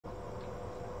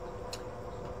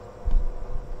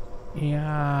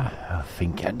Yeah, I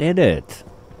think I did it.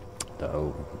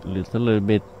 Though, little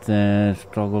bit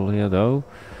struggle here though.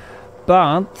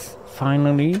 But,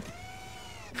 finally,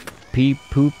 pee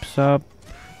poops up.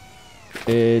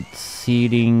 It's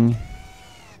seeding.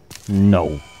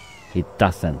 No, it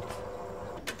doesn't.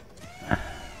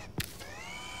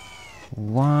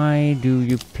 Why do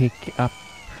you pick up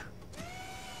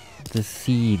the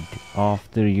seed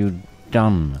after you're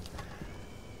done?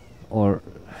 Or...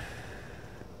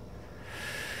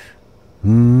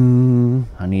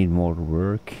 I need more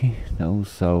work. No,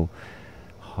 so...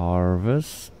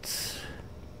 Harvest.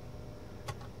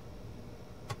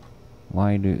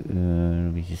 Why do...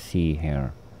 let me see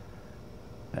here.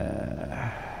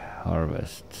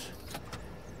 Harvest.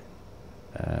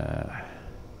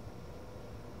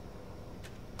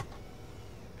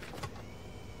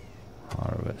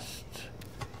 Harvest.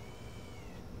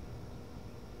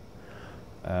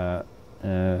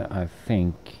 I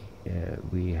think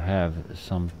we have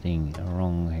something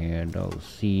wrong here though.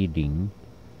 Seeding.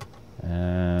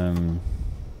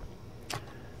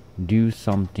 Do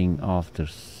something after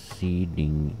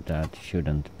seeding that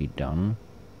shouldn't be done.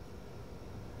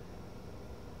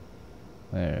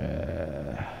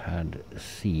 Add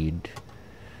seed.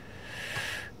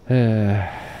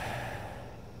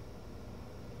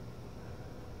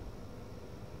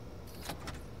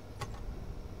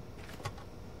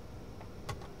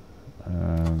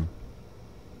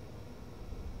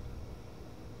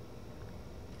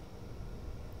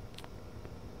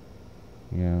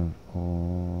 Yeah,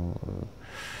 or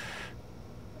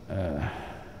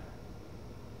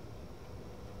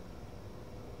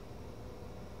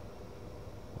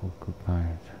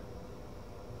occupied.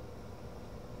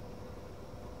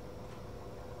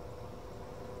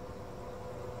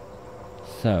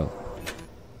 So,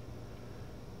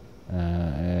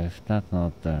 if that's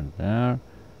not there,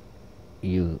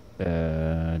 you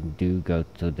do go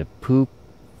to the poop,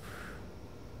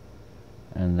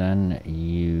 and then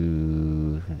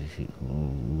you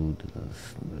load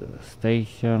the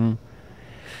station.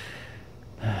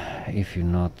 If you're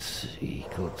not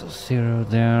equal to 0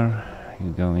 there,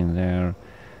 you go in there.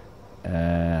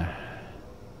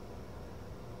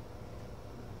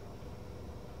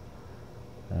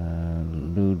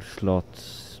 Load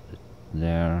slots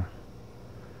there.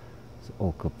 It's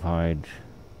occupied.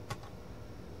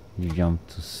 You jump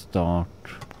to start.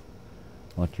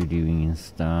 What you're doing in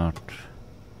start.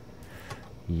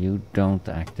 You don't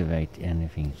activate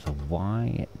anything, so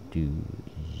why do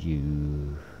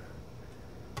you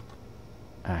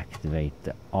activate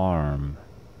the arm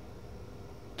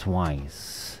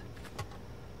twice?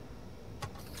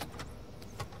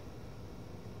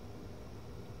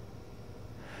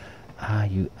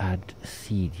 You add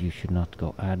seed. You should not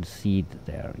go add seed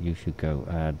there. You should go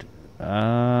add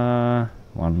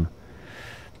one.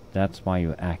 That's why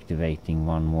you're activating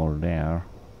one more there,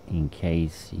 in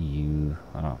case you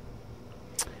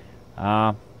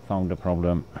found the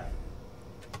problem.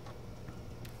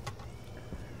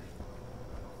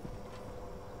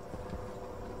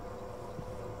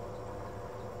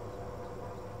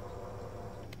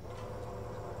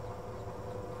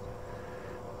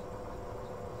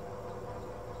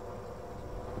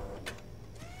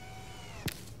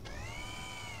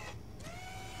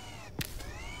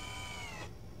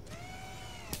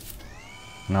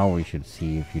 Now we should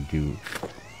see if you do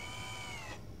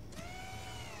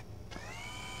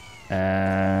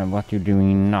what you're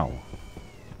doing now.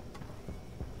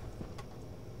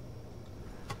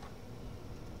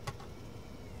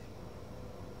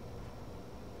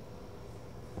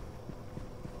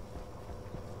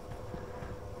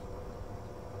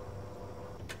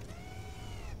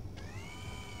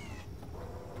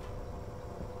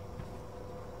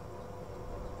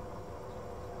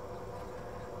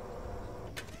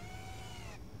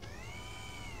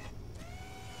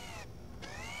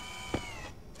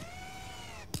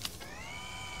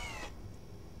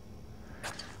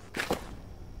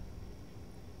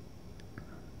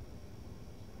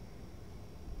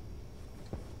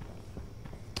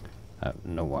 I have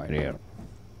no idea.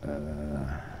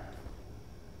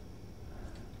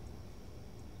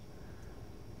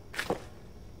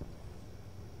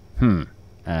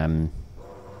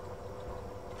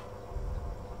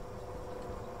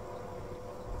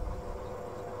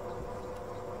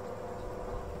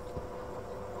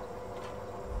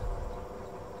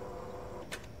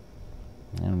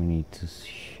 And we need to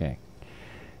check.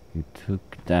 You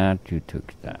took that, you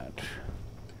took that.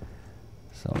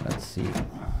 So let's see.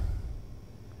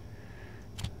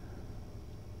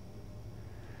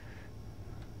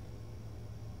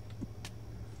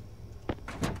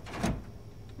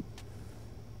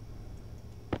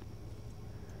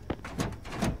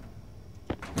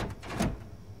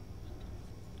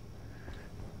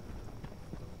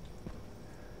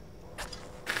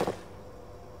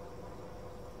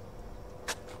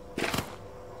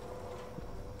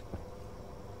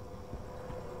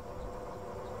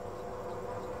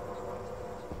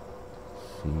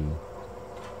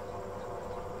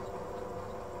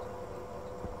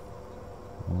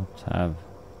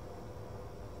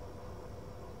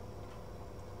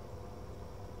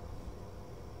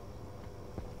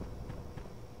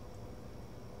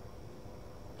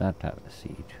 that have a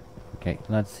seed? Okay,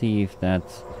 let's see if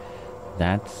that's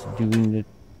doing the...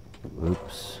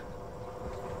 Oops.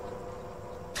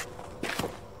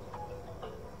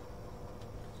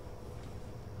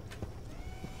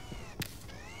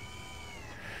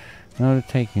 Now they're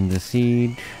taking the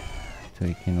seed,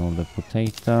 taking all the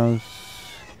potatoes,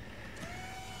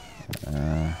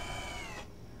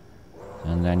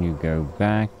 and then you go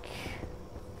back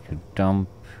to dump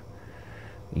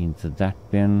into that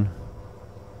bin.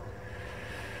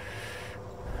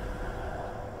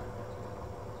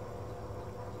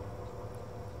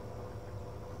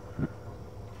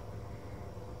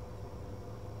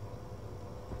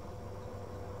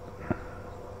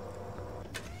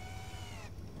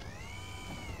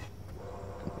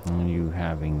 And you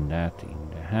having that in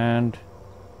the hand,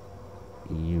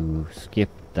 you skip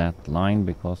that line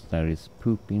because there is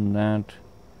poop in that.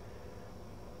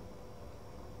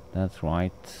 That's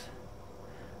right.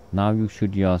 Now you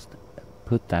should just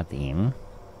put that in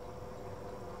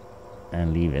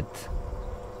and leave it.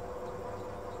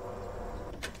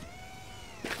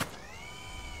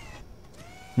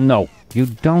 No, you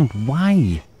don't.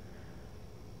 Why?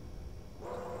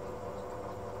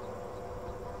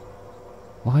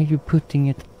 Why are you putting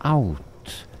it out?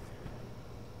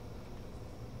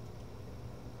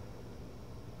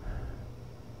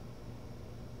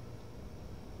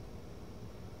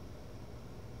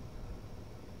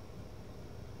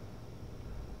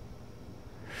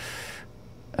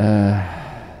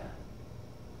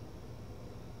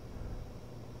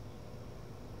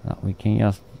 We can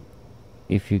just,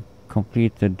 if you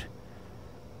completed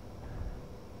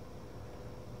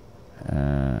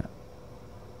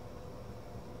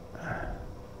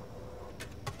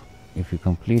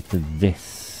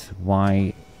this,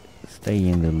 why stay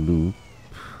in the loop?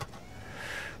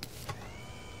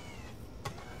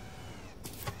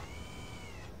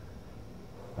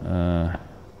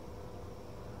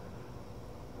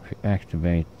 If you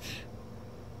activate,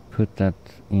 put that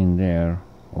in there.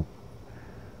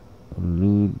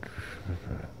 Load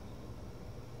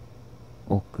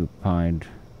occupied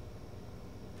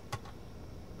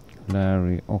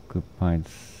Larry occupied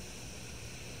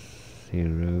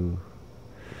 0.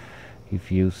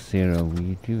 If you 0,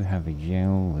 we do have a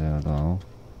jail there though.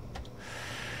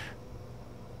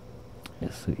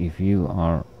 So if you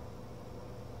are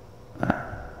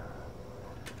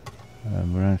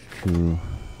branch to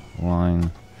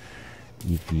line,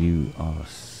 if you are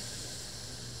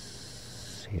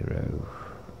 0,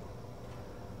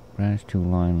 branch to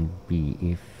line B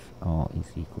if R is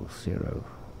equal 0.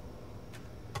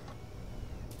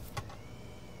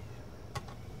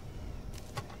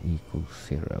 Equals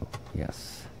 0,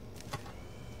 yes.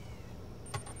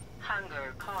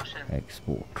 Hunger caution.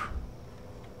 Export.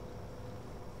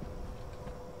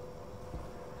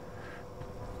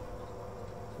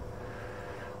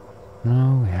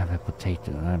 Now we have a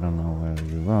potato. I don't know where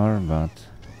you are, but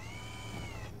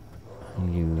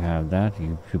you have that.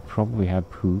 You should probably have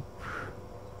poop.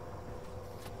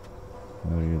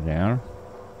 Are you there?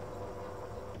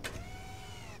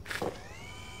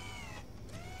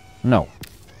 No.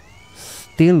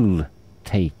 Still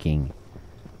taking.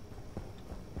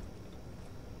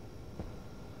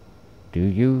 Do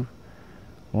you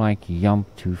like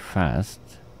jump too fast?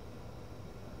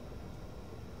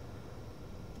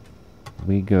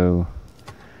 We go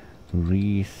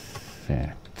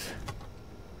reset.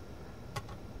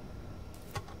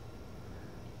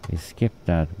 We skip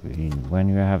that. When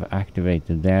you have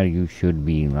activated there, you should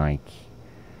be like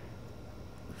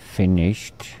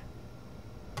finished.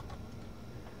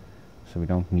 So we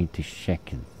don't need to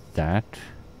check that.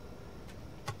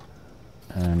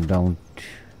 And don't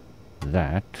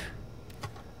that.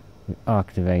 We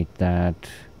activate that.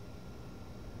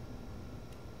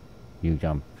 You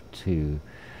jump to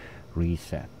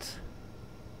reset.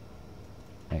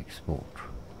 Export.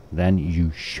 Then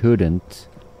you shouldn't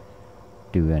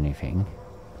do anything.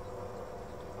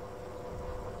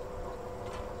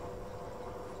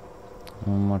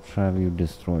 How much have you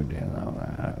destroyed there now?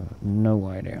 I have no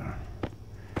idea.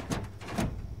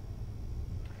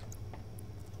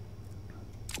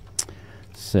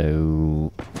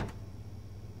 So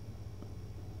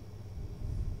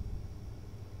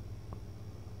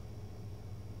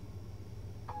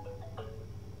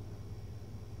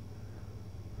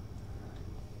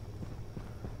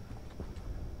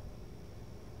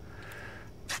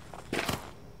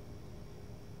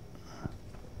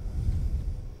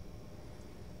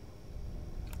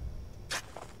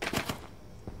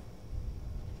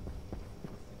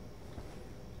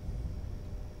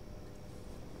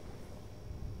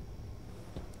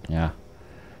yeah,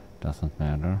 doesn't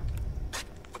matter.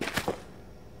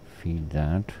 feed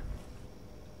that.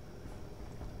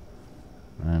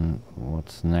 And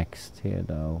what's next here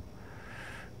though?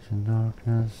 It's in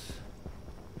darkness.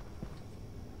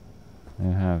 I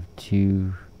have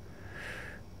two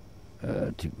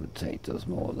potatoes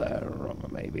more there,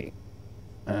 maybe.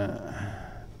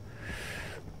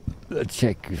 Let's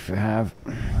check if we have.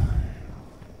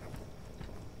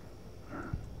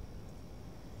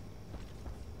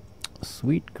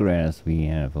 Sweetgrass we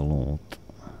have a lot.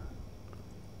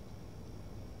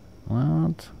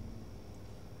 What?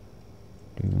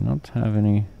 Do we not have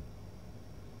any?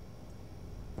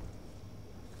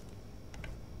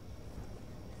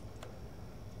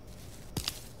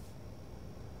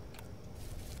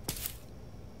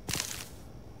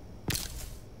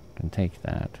 Can take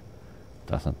that.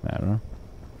 Doesn't matter.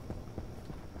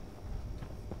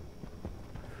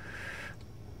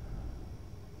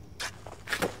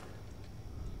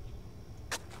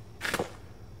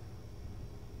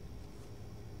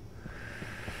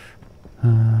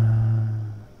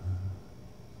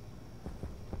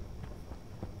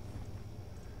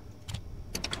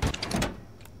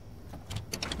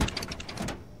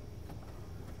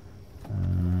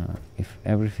 If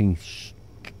everything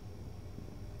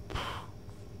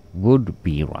would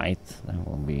be right, that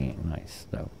would be nice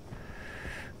though.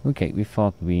 Okay, we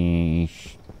thought we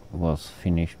was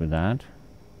finished with that,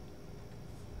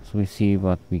 so we see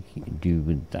what we can do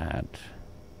with that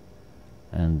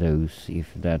and those,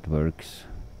 if that works.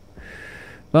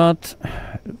 But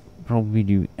probably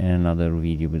do another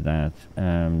video with that.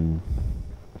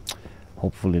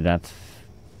 Hopefully that's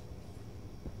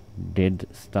did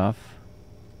stuff.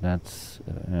 That's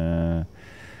there.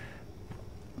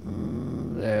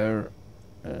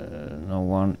 No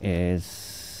one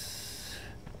is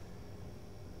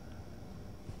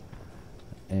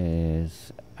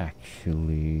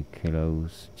actually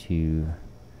close to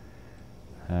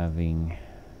having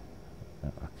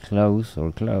close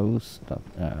or closed.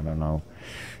 I don't know.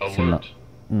 Alert. So not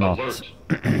Alert.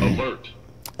 Alert.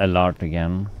 alert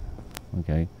again.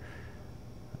 Okay.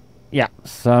 Yeah.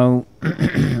 So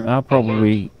I'll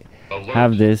probably Alert.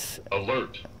 have this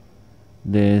Alert.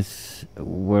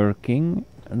 working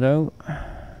though.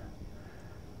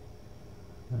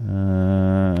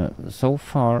 So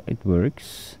far it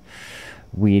works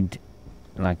with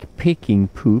like picking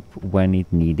poop when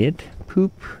it needed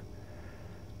poop,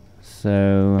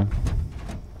 so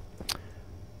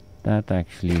that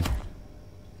actually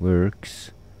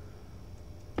works.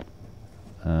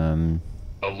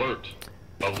 Alert.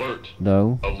 Alert.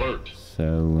 Though, Alert.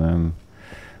 so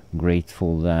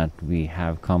grateful that we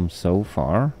have come so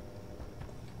far.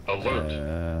 Alert.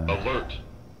 Alert.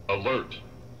 Alert.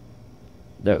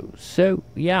 Though, so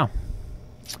yeah,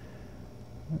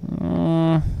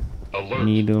 Alert.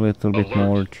 need a little bit Alert.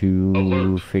 more to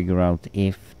Alert. figure out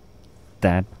if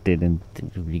that didn't.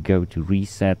 We go to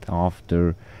reset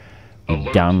after we're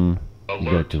Alert. done. We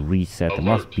go Alert. to reset. It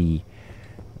must be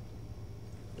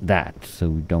that, so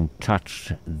we don't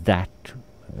touch that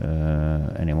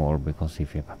anymore, because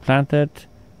if you plant it,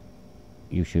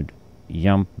 you should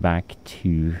jump back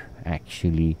to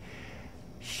actually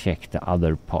check the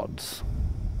other pods.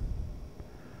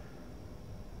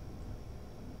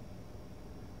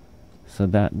 So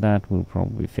that will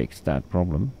probably fix that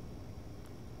problem.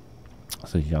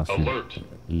 So you just Alert.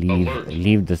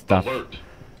 leave the stuff Alert.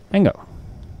 and go.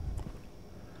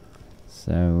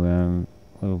 So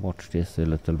we'll watch this a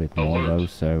little bit more Alert. though.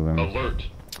 So Alert.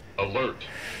 Alert.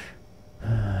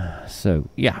 so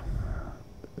yeah,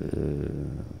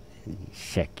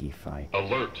 check if I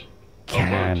Alert.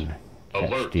 can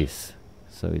catch Alert. this.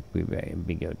 So it will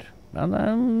be good.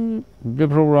 And the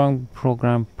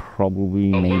program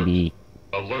probably Alert. maybe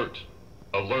Alert.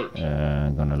 Alert.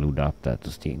 gonna load up that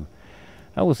to Steam.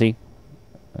 I will see.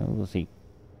 I will see.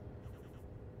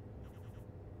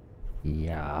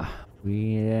 Yeah,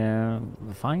 we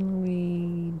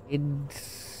finally did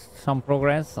some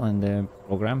progress on the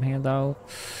program here though.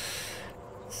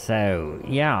 So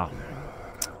yeah,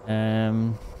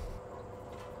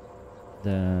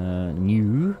 the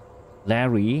new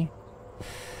Larry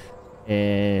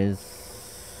is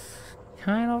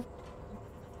kind of,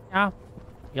 yeah,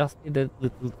 just did a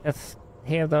little test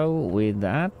here though with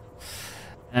that,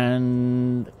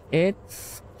 and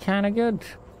it's kind of good.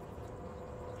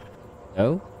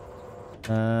 So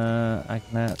I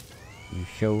can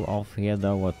show off here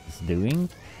though what it's doing.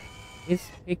 It's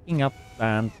picking up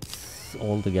plants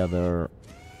all together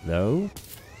though,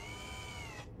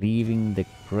 leaving the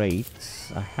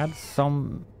crates. I had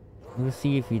some. We'll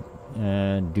see if we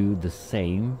do the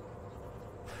same,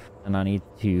 and I need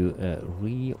to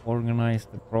reorganize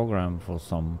the program for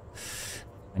some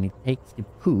when it takes the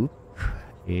poop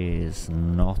is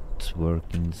not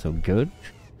working so good.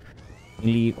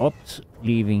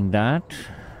 Leaving that.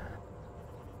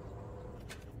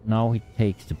 Now he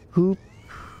takes the poop.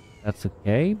 That's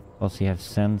okay, because he has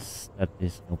sensed that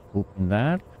there's no poop in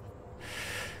that.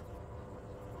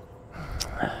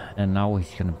 And now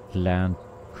he's gonna plant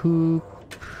poop.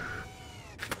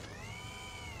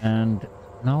 And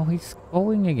now he's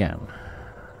going again.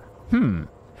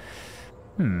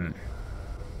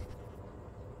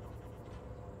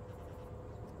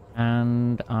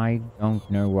 And I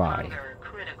don't know why.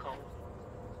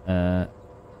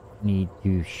 Need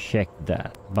to check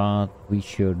that, but we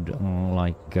should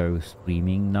like go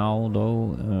streaming now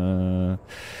though.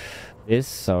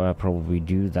 So I'll probably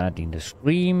do that in the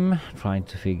stream, trying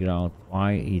to figure out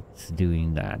why it's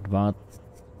doing that. But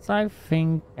I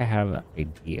think I have an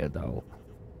idea though.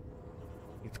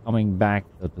 It's coming back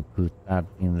to put that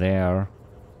in there.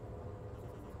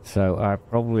 So I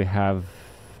probably have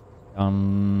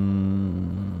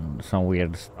done some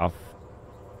weird stuff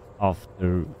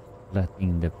after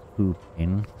letting the poop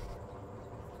in.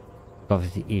 Because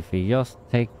if you just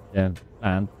take the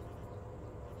plant,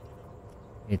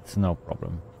 it's no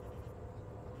problem.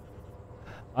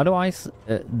 Otherwise,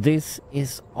 this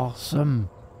is awesome.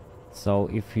 So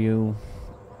if you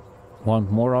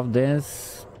want more of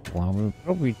this, well, we'll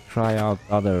probably try out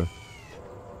other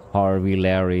Harvey,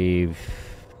 Larry.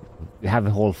 We have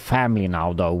a whole family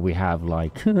now though. We have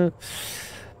like a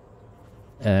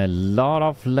lot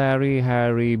of Larry,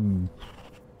 Harry,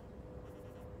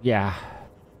 yeah.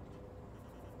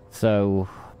 So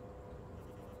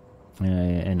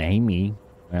and Amy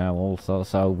also.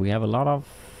 So we have a lot of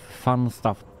fun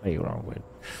stuff to play around with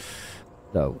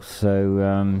though.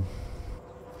 So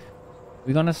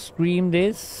we're gonna stream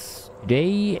this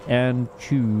today, and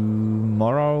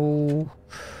tomorrow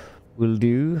we'll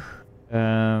do.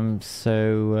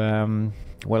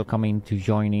 Welcome in to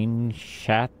join in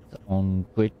chat on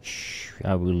Twitch.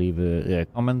 I will leave a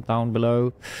comment down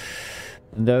below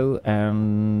though,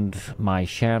 and my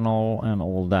channel and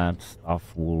all that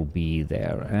stuff will be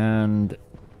there. And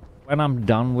when I'm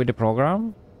done with the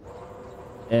program,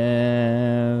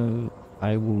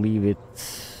 I will leave it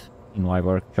in my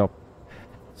workshop.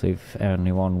 So if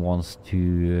anyone wants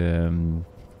to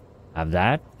have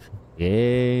that,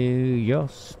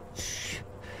 just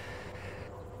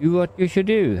do what you should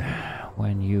do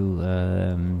when you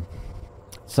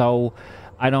so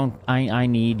I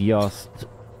need just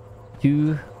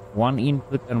one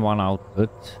input and one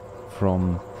output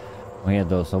from where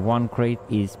those. So one crate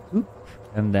is poop,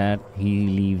 and that he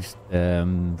leaves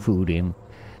food in.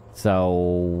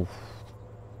 So,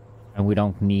 and we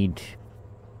don't need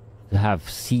to have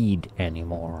seed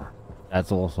anymore.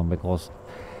 That's awesome, because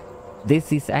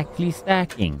this is actually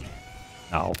stacking.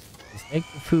 Now, just take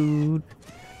the food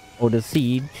or the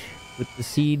seed, put the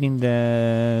seed in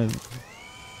the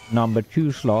number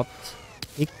 2 slot,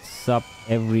 picks up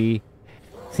every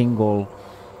single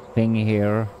thing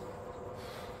here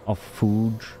of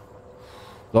food,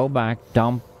 go back,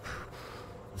 dump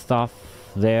stuff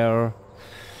there,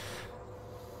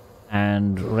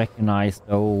 and recognize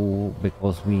though,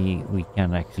 because we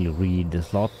can actually read the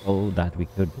slot though, that we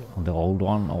could on the old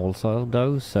one also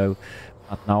though. So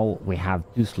but now we have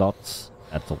 2 slots.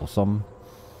 That's awesome.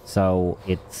 So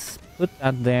it's put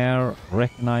that there,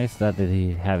 recognize that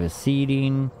it have a seed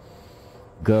in,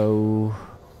 go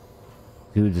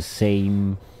to the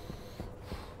same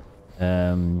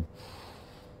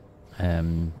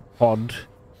pod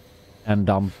and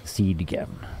dump the seed again,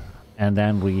 and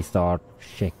then restart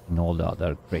checking all the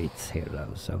other crates here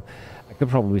though. So I could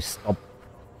probably stop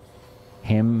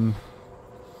him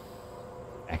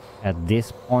at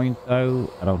this point though.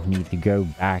 I don't need to go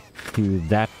back to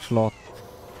that slot,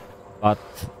 but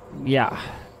yeah,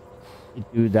 to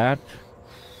do that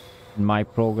in my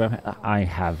program I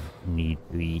have need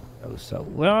to eat though. So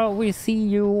well, we see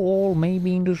you all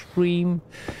maybe in the stream,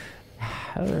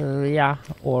 yeah,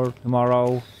 or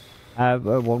tomorrow. Have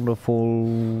a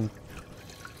wonderful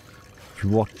to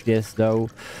watch this though.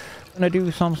 I'm gonna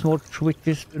do some more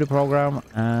switches to the program,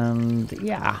 and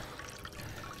yeah,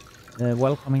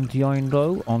 welcome in to join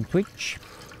though on Twitch.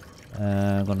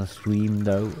 I'm gonna stream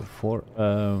though for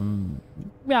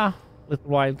yeah, a little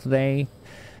while today,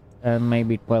 and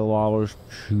maybe 12 hours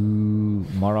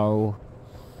tomorrow.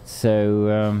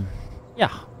 So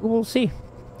yeah, we will see.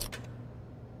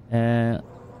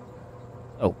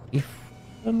 Oh, if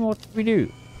and what we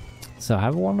do. So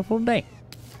have a wonderful day.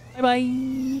 Bye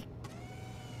bye.